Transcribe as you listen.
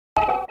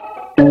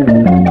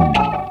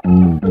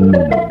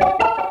What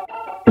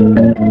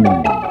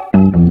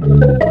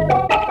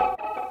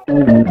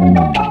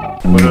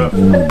up?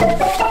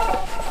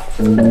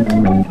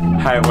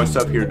 Hi, what's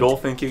up? Here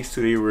Dolphin Kicks.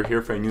 Today we're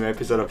here for a new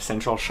episode of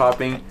Centrall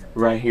Shopping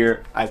right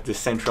here at the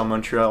Centrall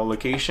Montreal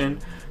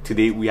location.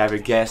 Today we have a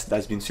guest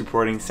that's been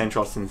supporting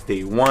Centrall since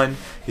day one.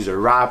 He's a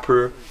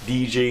rapper,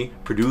 DJ,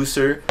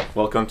 producer.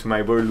 Welcome to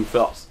my boy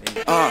Phelps.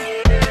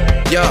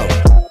 Yo,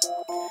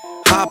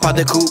 hop out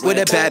the coupe with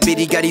a bad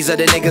bitty, got these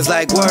other niggas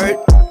like word.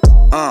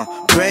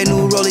 Brand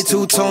new rollie,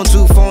 two-tone,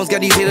 two phones,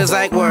 got these hitters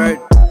like word.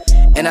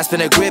 And I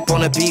spin a grip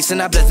on a piece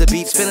and I bless the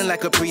beats, feeling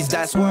like a priest,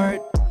 that's word.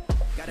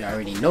 You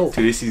already know.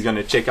 Today he's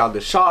gonna check out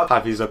the shop,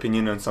 have his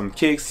opinion on some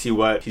kicks, see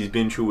what he's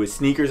been through with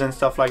sneakers and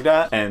stuff like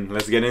that, and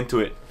let's get into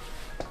it.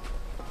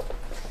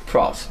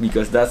 Props,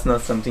 because that's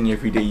not something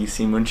every day you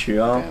see in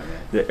Montreal. Yeah,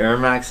 the Air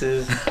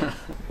Maxes.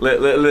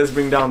 Let's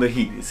bring down the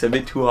heat. It's a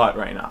bit too hot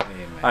right now.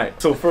 Yeah,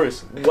 Alright, so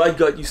first, what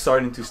got you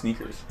started into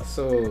sneakers?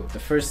 So the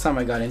first time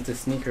I got into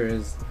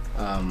sneakers,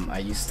 I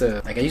used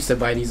to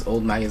buy these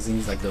old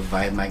magazines like the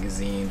Vibe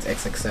magazines,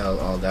 XXL,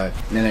 all that.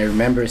 And then I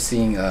remember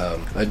seeing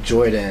a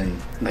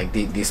Jordan, like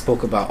they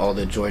spoke about all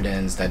the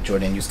Jordans that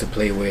Jordan used to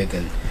play with,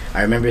 and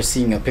I remember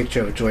seeing a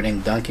picture of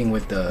Jordan dunking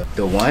with the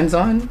ones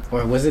on,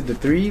 or was it the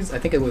threes? I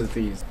think it was the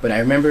threes. But I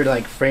remember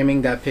like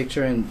framing that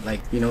picture and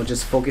like, you know,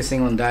 just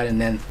focusing on that. And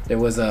then there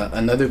was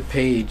another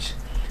page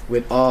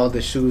with all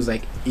the shoes,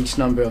 like each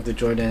number of the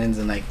Jordans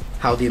and like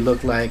how they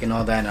look like and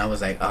all that, and I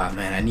was like, oh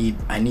man,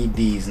 I need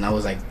these. And I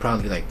was like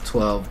probably like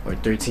 12 or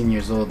 13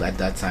 years old at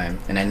that time,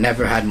 and I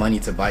never had money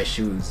to buy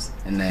shoes.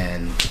 And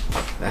then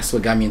that's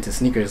what got me into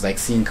sneakers, like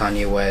seeing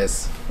Kanye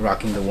West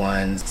rocking the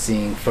ones,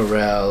 seeing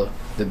Pharrell,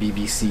 the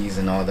BBCs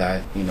and all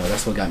that, you know,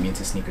 that's what got me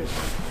into sneakers.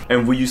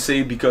 And would you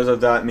say because of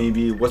that,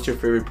 maybe what's your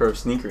favorite pair of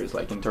sneakers,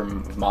 like in terms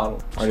of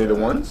model? Are they the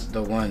ones?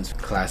 The ones,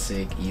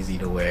 classic, easy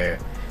to wear,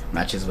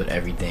 matches with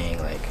everything.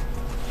 Like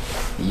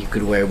you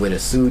could wear it with a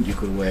suit, you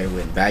could wear it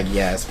with baggy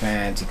ass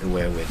pants, you could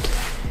wear it with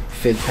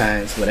fit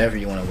pants, whatever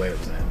you want to wear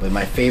with them. But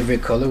my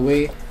favorite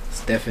colorway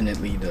is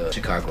definitely the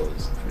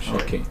Chicago's, for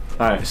sure. Okay.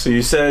 Alright, so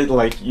you said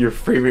like your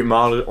favorite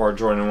model are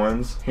Jordan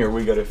 1s. Here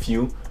we got a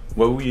few.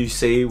 What would you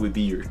say would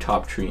be your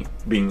top three?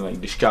 Being like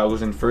the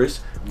Chicago's in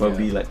first, what would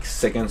be like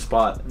second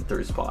spot and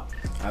third spot?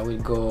 I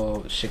would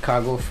go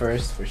Chicago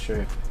first for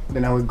sure.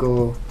 Then I would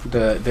go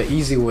the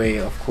easy way,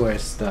 of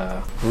course,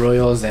 the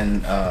Royals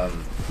and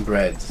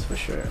Breads for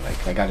sure.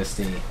 Like I gotta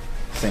stay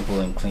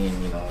simple and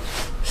clean, you know.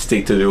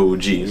 Stick to the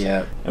OGs.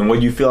 Yeah. And what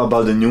do you feel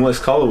about the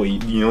newest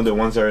colorway? You know, the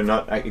ones that are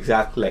not like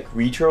exactly like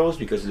retros,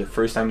 because it's the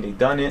first time they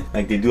done it.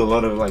 Like they do a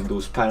lot of like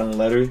those pattern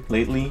leather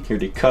lately. Here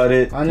they cut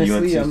it.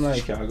 Honestly, I'm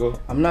like Chicago.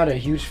 I'm not a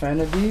huge fan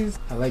of these.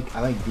 I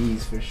like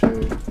these for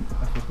sure. I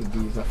fuck with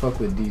these. I fuck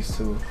with these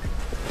too.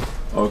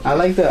 Okay. I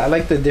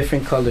like the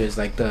different colors,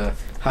 like the,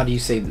 how do you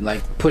say,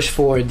 like push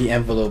forward the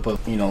envelope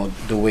of, you know,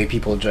 the way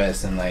people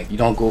dress, and like you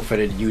don't go for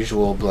the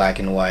usual black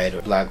and white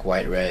or black,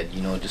 white, red,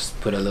 you know,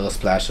 just put a little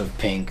splash of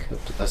pink,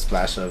 a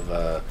splash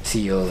of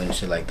teal and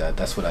shit like that.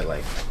 That's what I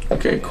like.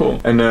 Okay,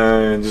 cool. And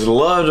there's a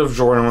lot of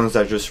Jordan ones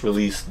that just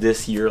released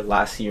this year,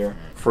 last year.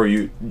 For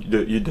you,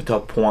 the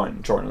top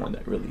one Jordan one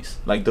that released,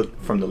 like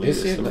from the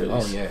latest. This year?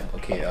 Oh yeah,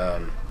 okay.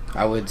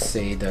 I would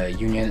say the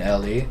Union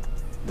LA.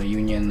 The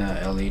Union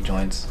LA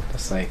joints.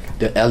 That's like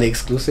the LA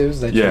exclusives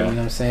that you know what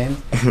I'm saying.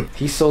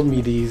 He sold me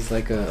these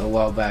like a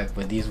while back,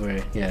 but these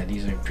were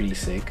pretty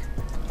sick.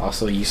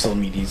 Also, you sold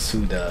me these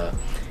too, the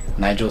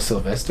Nigel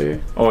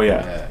Sylvester. Oh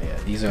yeah. Yeah.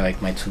 These are like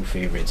my two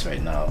favorites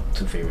right now.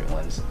 Two favorite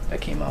ones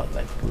that came out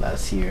like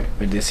last year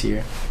or this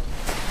year.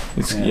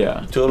 It's,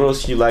 yeah.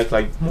 Todos you like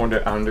more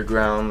the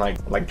underground,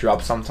 like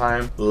drop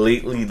sometime.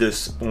 Lately,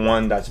 this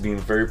one that's been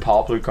very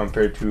popular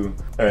compared to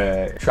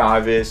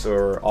Travis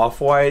or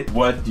Off-White.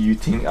 What do you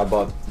think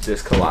about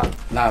this collab?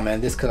 Nah,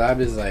 man, this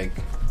collab is like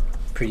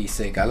pretty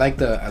sick. I like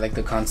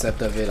the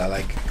concept of it.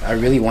 I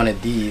really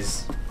wanted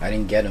these. I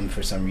didn't get them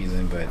for some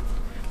reason, but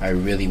I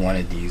really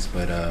wanted these.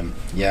 But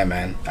yeah,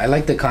 man, I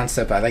like the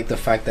concept. I like the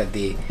fact that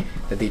they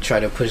try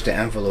to push the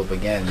envelope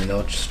again. You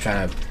know, just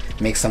trying to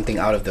make something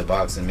out of the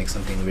box and make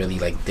something really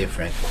like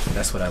different.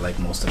 That's what I like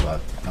most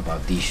about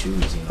these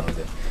shoes. You know,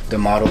 the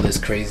model is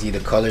crazy,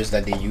 the colors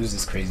that they use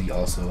is crazy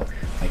also,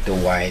 like the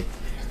white,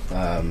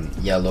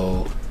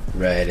 yellow,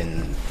 red,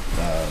 and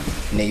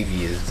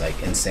navy is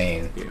like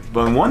insane. Yeah.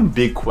 But one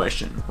big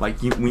question, like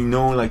we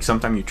know, like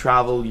sometimes you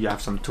travel, you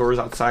have some tours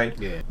outside.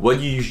 Yeah. What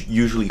do you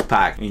usually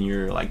pack in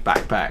your like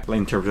backpack, like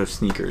in terms of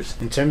sneakers?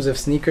 In terms of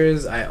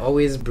sneakers, I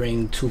always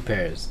bring two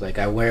pairs. Like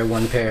I wear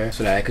one pair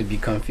so that I could be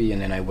comfy,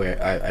 and then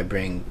I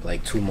bring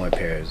like two more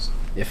pairs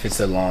if it's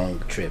a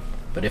long trip.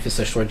 But if it's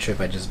a short trip,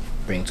 I just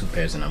bring two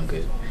pairs and I'm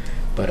good.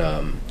 But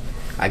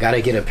I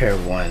gotta get a pair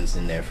of ones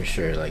in there for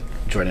sure, like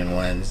Jordan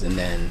ones, and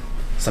then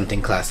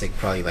something classic,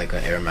 probably like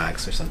an Air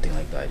Max or something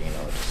like that, you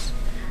know, just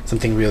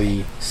something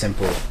really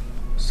simple,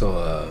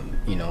 so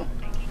you know,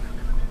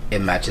 it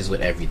matches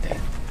with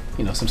everything,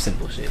 you know, some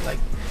simple shit like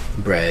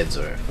breads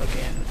or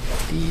fucking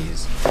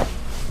these,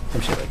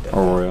 some shit like that.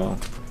 Or Royal.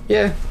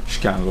 Yeah.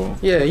 Chicago.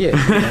 Yeah.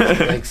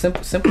 Like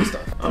simple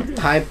stuff. Okay.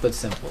 Hype but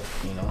simple,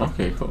 you know.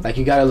 Okay, cool. Like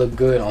you gotta look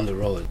good on the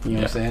road. You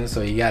know what I'm saying?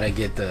 So you gotta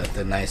get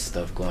the nice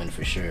stuff going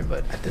for sure.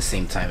 But at the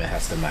same time, it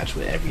has to match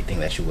with everything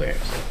that you wear.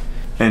 So.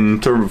 And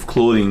in terms of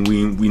clothing,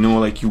 we know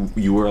like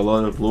you wear a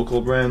lot of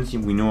local brands.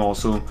 We know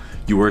also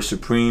you wear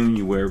Supreme,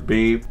 you wear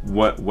Babe.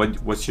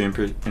 What's your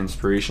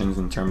inspirations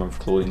in terms of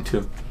clothing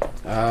too?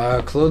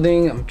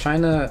 Clothing, I'm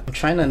trying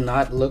to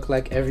not look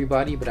like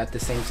everybody, but at the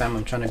same time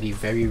I'm trying to be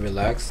very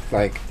relaxed.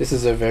 Like this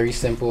is a very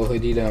simple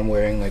hoodie that I'm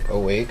wearing like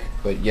awake,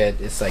 but yet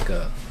it's like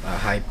a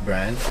hype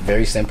brand.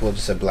 Very simple,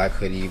 just a black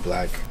hoodie,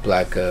 black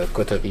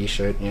Cartier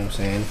shirt, you know what I'm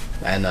saying?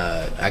 And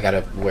I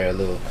gotta wear a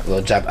little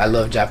I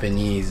love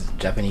Japanese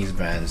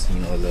brands, you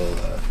know, a little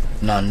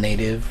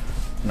non-native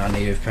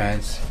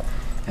pants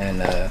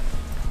and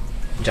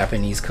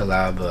Japanese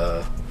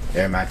collab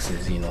Air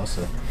Maxes, you know.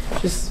 So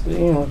just,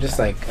 you know, just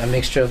like a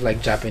mixture of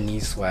like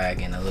Japanese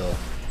swag and a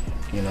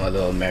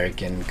little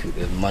American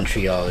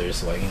Montrealer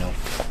swag, you know.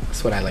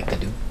 That's what I like to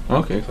do.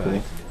 Okay,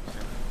 cool.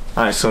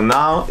 Alright, so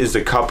now is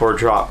the cup or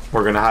drop.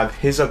 We're gonna have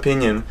his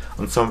opinion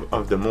on some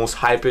of the most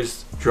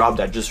hypest drop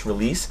that just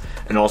released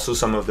and also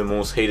some of the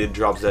most hated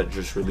drops that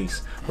just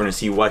released. We're gonna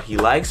see what he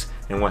likes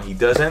and what he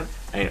doesn't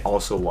and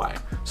also why.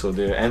 So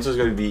the answer is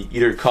gonna be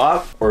either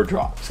cup or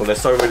drop. So let's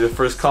start with the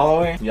first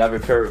colorway. You have a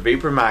pair of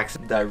Vapor Max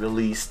that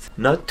released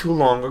not too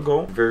long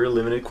ago, very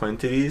limited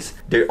quantities.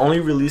 They're only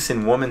released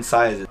in women's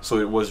sizes, so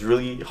it was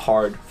really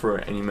hard for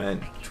any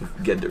man to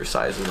get their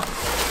sizes on.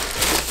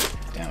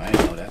 Damn, I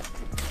didn't know that.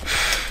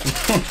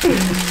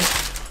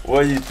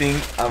 What do you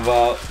think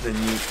about the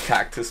new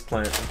Cactus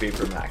Plant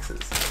Vapor Maxes?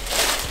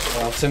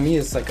 Well, to me,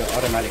 it's like an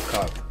automatic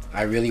cop.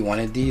 I really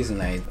wanted these,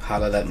 and I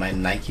hollered at my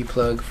Nike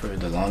plug for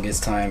the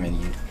longest time, and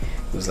he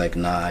was like,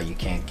 nah, you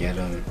can't get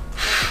them.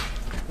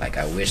 Like,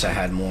 I wish I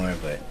had more,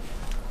 but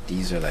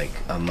these are like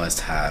a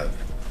must-have,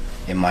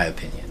 in my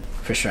opinion.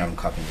 For sure, I'm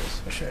copying this,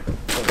 for sure.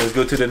 Let's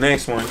go to the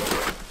next one.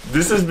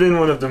 This has been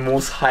one of the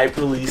most hype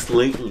released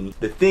lately.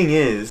 The thing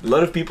is, a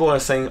lot of people are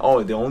saying,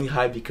 oh, they only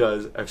hype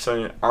because a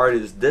certain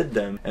artist did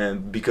them,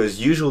 and because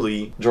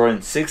usually Jordan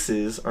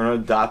 6s are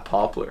not that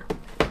popular.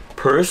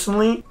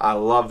 Personally, I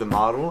love the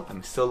model.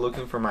 I'm still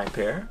looking for my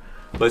pair,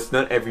 but it's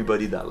not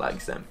everybody that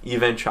likes them,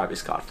 even Travis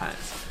Scott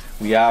fans.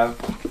 We have,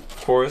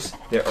 of course,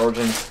 the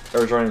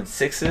Air Jordan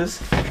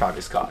 6s,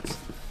 Travis Scott's.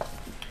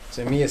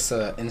 To me, it's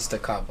a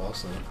Insta cop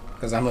also,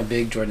 because I'm a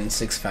big Jordan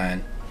 6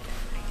 fan.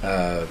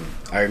 I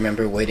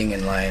remember waiting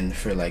in line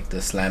for like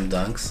the Slam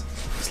Dunk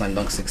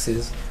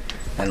 6s,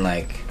 and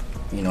like,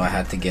 you know, I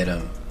had to get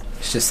them.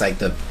 It's just like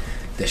the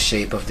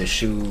shape of the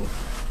shoe.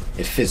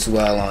 It fits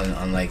well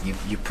on like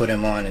you put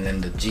them on, and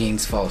then the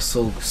jeans fall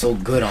so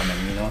good on them,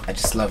 you know. I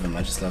just love them.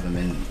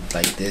 And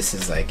like this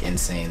is like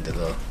insane. The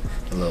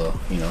little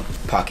you know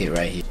pocket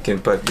right here. You can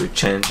put your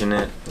change in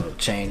it. A little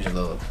change, a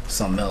little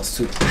something else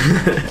too.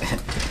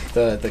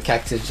 The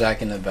Cactus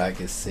Jack in the back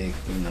is sick,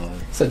 you know.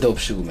 It's a dope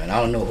shoe, man. I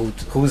don't know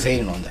who's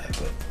hating on that,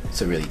 but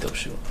it's a really dope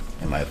shoe,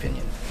 in my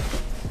opinion.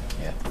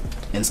 Yeah,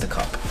 Insta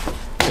Cup.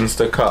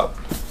 Insta Cup.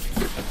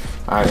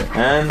 Alright,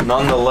 and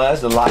nonetheless,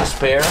 the last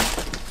pair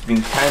has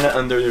been kind of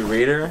under the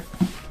radar,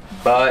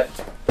 but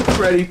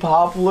pretty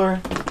popular.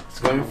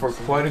 It's going for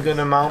quite a good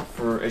amount,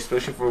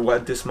 especially for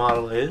what this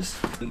model is.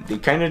 They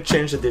kind of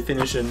changed the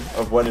definition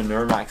of what an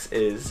Air Max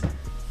is,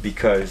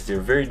 because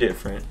they're very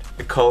different.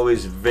 The color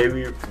is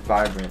very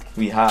vibrant.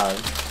 We have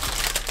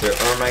the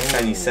Air Max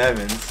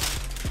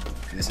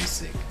 97s. This is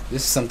sick.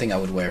 This is something I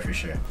would wear for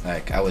sure.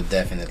 Like, I would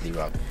definitely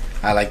rock.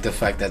 I like the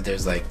fact that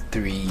there's like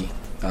 3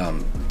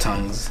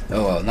 tongues.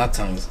 Oh well, not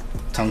tongues.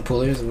 Tongue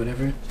pullers or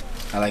whatever.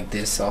 I like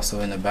this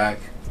also in the back.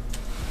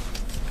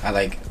 I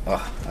like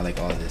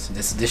all of this.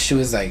 This shoe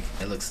is like,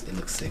 it looks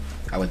sick.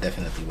 I would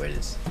definitely wear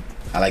this.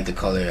 I like the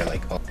color. I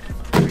like all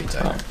every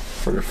time.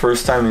 For the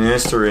first time in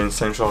history in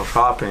Central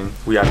shopping,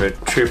 we have a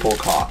triple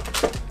cop.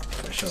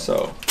 For sure.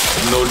 So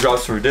no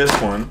drops for this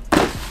one.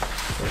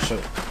 For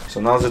sure. So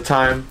now's the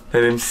time.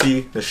 Let him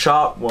see the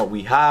shop, what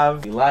we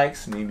have, he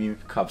likes. Maybe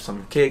cop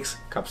some kicks,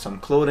 cop some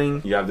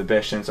clothing. You have the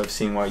best chance of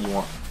seeing what you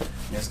want.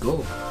 Let's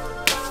go.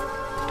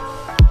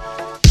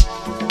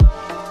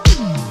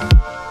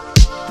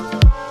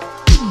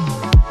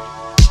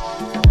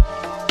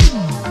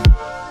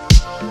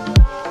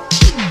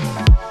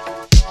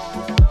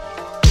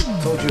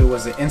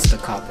 Was an Insta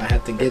cop. I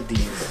had to get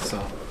these,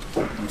 so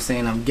I'm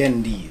saying I'm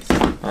getting these.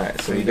 Alright,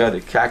 so you got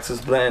the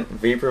Cactus Blend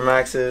Vapor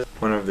Maxes,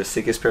 one of the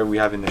sickest pair we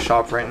have in the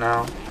shop right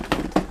now.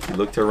 He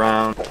looked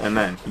around, and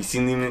man, he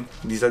seen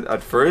these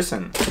at first,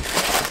 and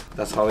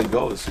that's how it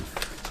goes.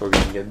 So we're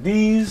gonna get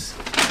these,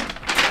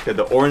 get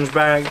the orange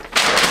bag,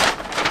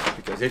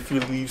 because if you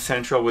leave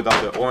Central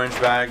without the orange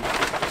bag,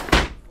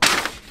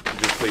 you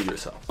just play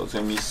yourself. So it's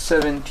gonna be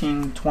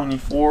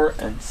 $17.24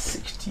 and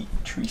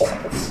 63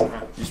 cents.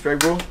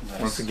 Respect, bro. Nice.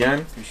 Once again,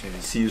 appreciate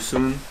it. See you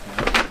soon.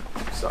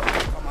 So,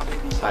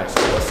 alright,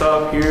 so what's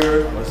up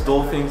here? What's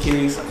Dolphin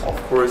case?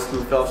 Of course,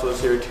 Phelps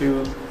was here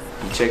too.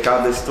 You check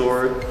out the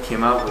store.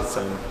 Came out with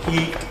some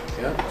heat.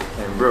 Yeah.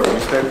 And bro,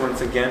 respect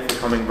once again for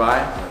coming by.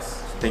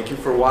 Yes. Thank you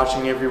for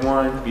watching,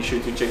 everyone. Be sure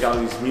to check out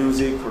his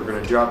music. We're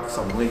gonna drop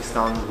some links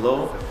down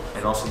below.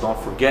 And also don't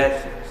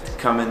forget to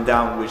comment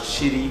down which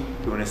city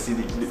you wanna see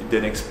the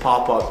next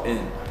pop-up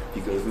in.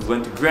 Because we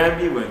went to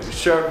Granby, we went to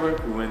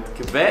Sherbrooke, we went to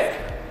Quebec,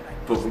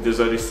 but there's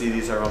other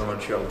cities around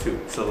Montreal too.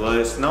 So let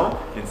us know,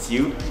 and see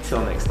you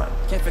till next time.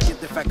 Can't forget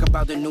the fact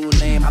about the new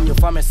name. I'm your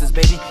pharmacist,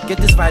 baby. Get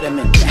this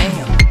vitamin.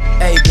 Damn.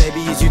 Hey,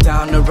 baby, is you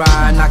down the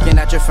ride? Knocking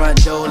at your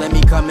front door, let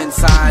me come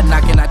inside.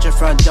 Knocking at your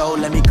front door,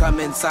 let me come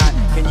inside.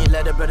 Can you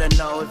let a brother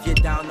know if you're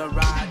down the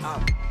ride?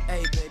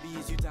 Hey, baby,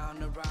 is you down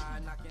the ride?